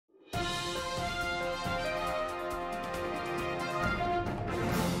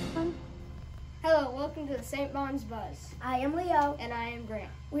welcome to the St. Bon's Buzz. I am Leo. And I am Grant.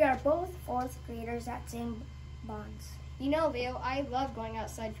 We are both 4th graders at St. Bon's. You know, Leo, I love going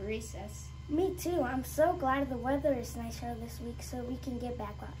outside for recess. Me too. I'm so glad the weather is nicer this week so we can get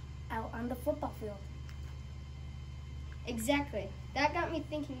back out on the football field. Exactly. That got me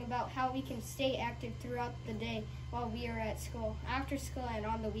thinking about how we can stay active throughout the day while we are at school, after school, and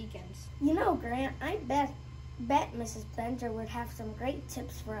on the weekends. You know, Grant, I bet Mrs. Bender would have some great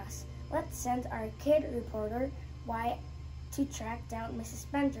tips for us. Let's send our kid reporter, Wyatt, to track down Mrs.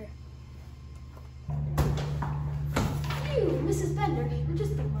 Bender. Phew, Mrs. Bender, you're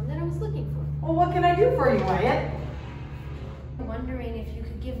just the one that I was looking for. Well, what can I do for you, Wyatt? I'm wondering if you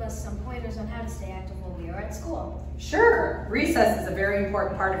could give us some pointers on how to stay active while we are at school. Sure. Recess is a very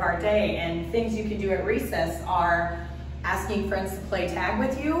important part of our day, and things you can do at recess are asking friends to play tag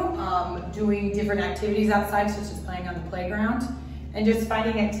with you, doing different activities outside, such as playing on the playground, and just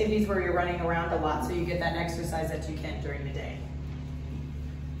finding activities where you're running around a lot so you get that exercise that you can during the day.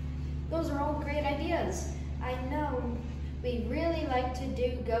 Those are all great ideas. I know we really like to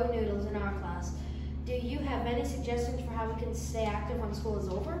do Go Noodles in our class. Do you have any suggestions for how we can stay active when school is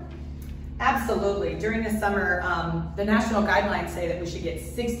over? Absolutely. During the summer, the national guidelines say that we should get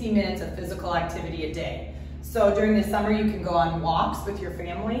 60 minutes of physical activity a day. So during the summer, you can go on walks with your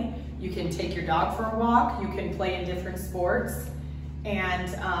family. You can take your dog for a walk. You can play in different sports. And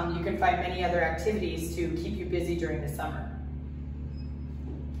you can find many other activities to keep you busy during the summer.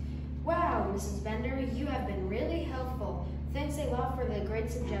 Wow, Mrs. Bender, you have been really helpful. Thanks a lot for the great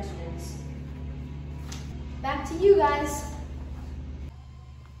suggestions. Back to you guys.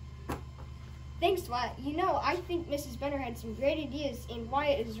 Thanks, Wyatt. You know, I think Mrs. Bender had some great ideas, and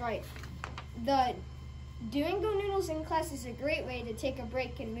Wyatt is right. Doing Go Noodles in class is a great way to take a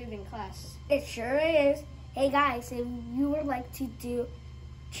break and move in class. It sure is. Hey guys, if you would like to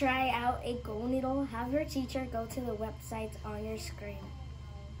try out a Go Noodle, have your teacher go to the websites on your screen.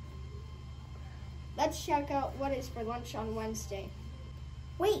 Let's check out what is for lunch on Wednesday.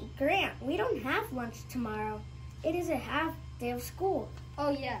 Wait, Grant, we don't have lunch tomorrow. It is a half day of school. Oh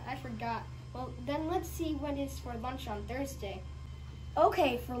yeah, I forgot. Well, then let's see what is for lunch on Thursday.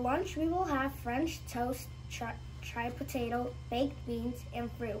 Okay, for lunch we will have French toast, tried potato, baked beans,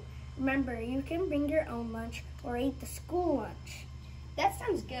 and fruit. Remember, you can bring your own lunch or eat the school lunch. That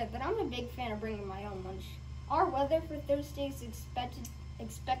sounds good, but I'm a big fan of bringing my own lunch. Our weather for Thursday is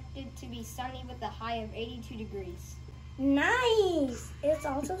expected to be sunny with a high of 82 degrees. Nice! It's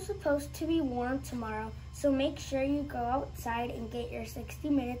also supposed to be warm tomorrow, so make sure you go outside and get your 60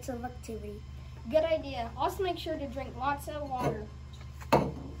 minutes of activity. Good idea. Also make sure to drink lots of water.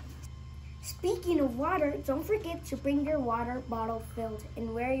 Speaking of water, don't forget to bring your water bottle filled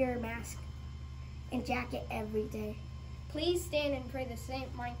and wear your mask and jacket every day. Please stand and pray the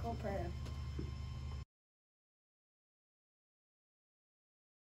St. Michael prayer.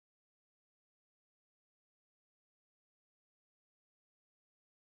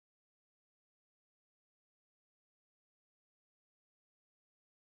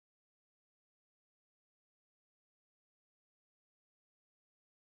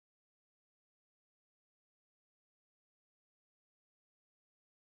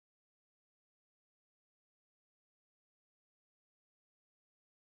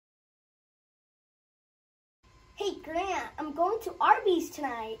 Hey Grant, I'm going to Arby's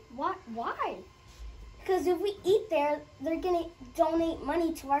tonight. What? Why? Because if we eat there, they're going to donate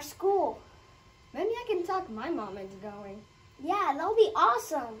money to our school. Maybe I can talk my mom into going. Yeah, that'll be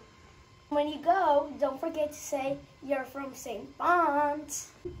awesome. When you go, don't forget to say you're from St.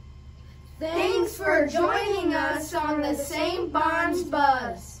 Bon's. Thanks for joining us on the St. Bon's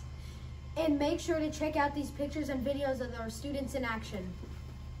Buzz. And make sure to check out these pictures and videos of our students in action.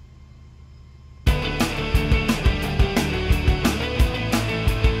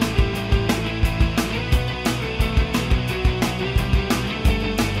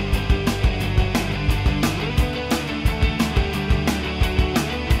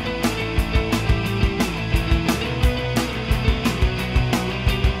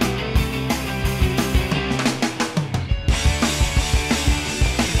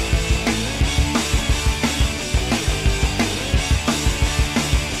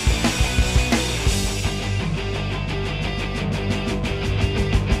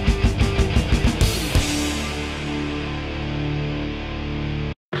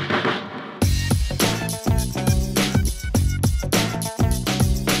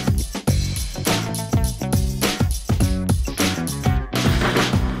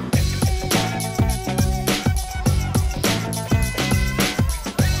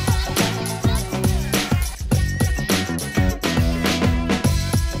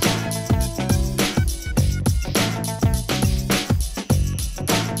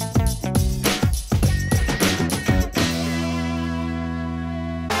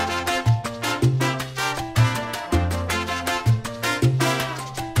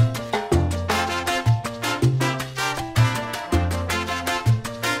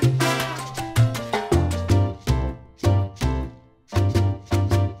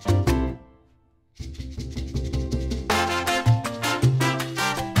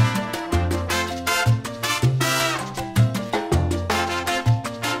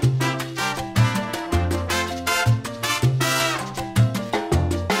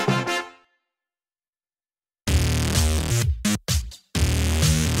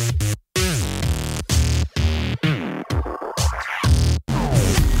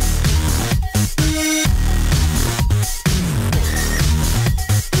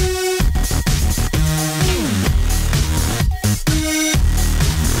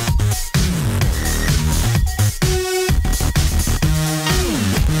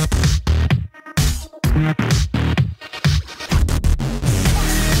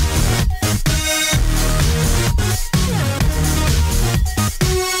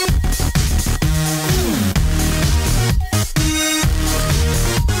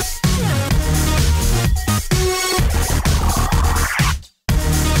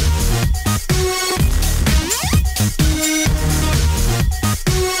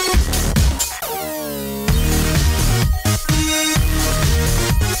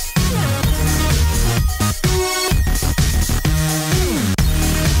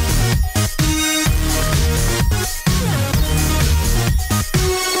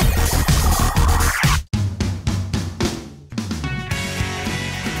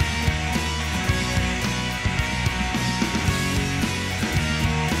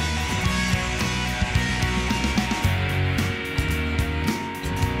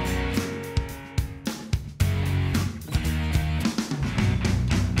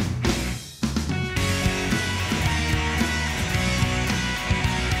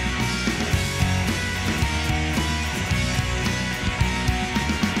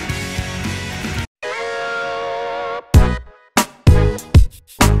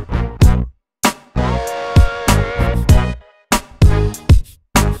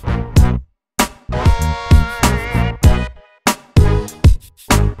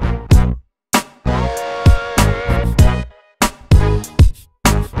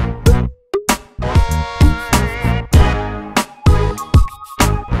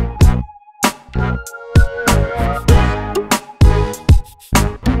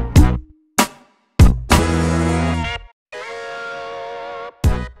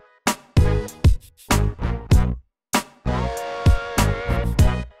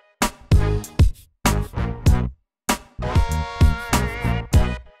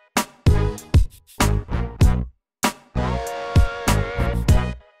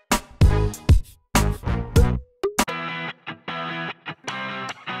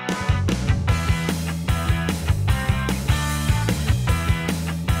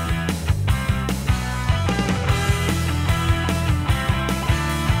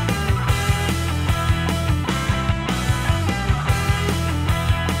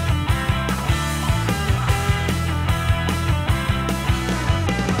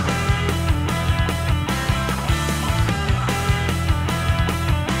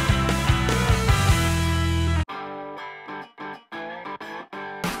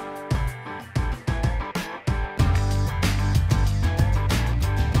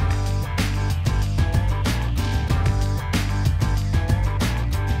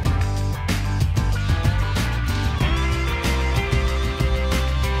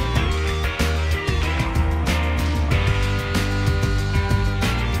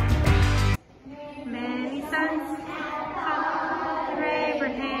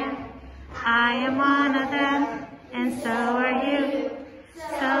 I am one of them, and so are you.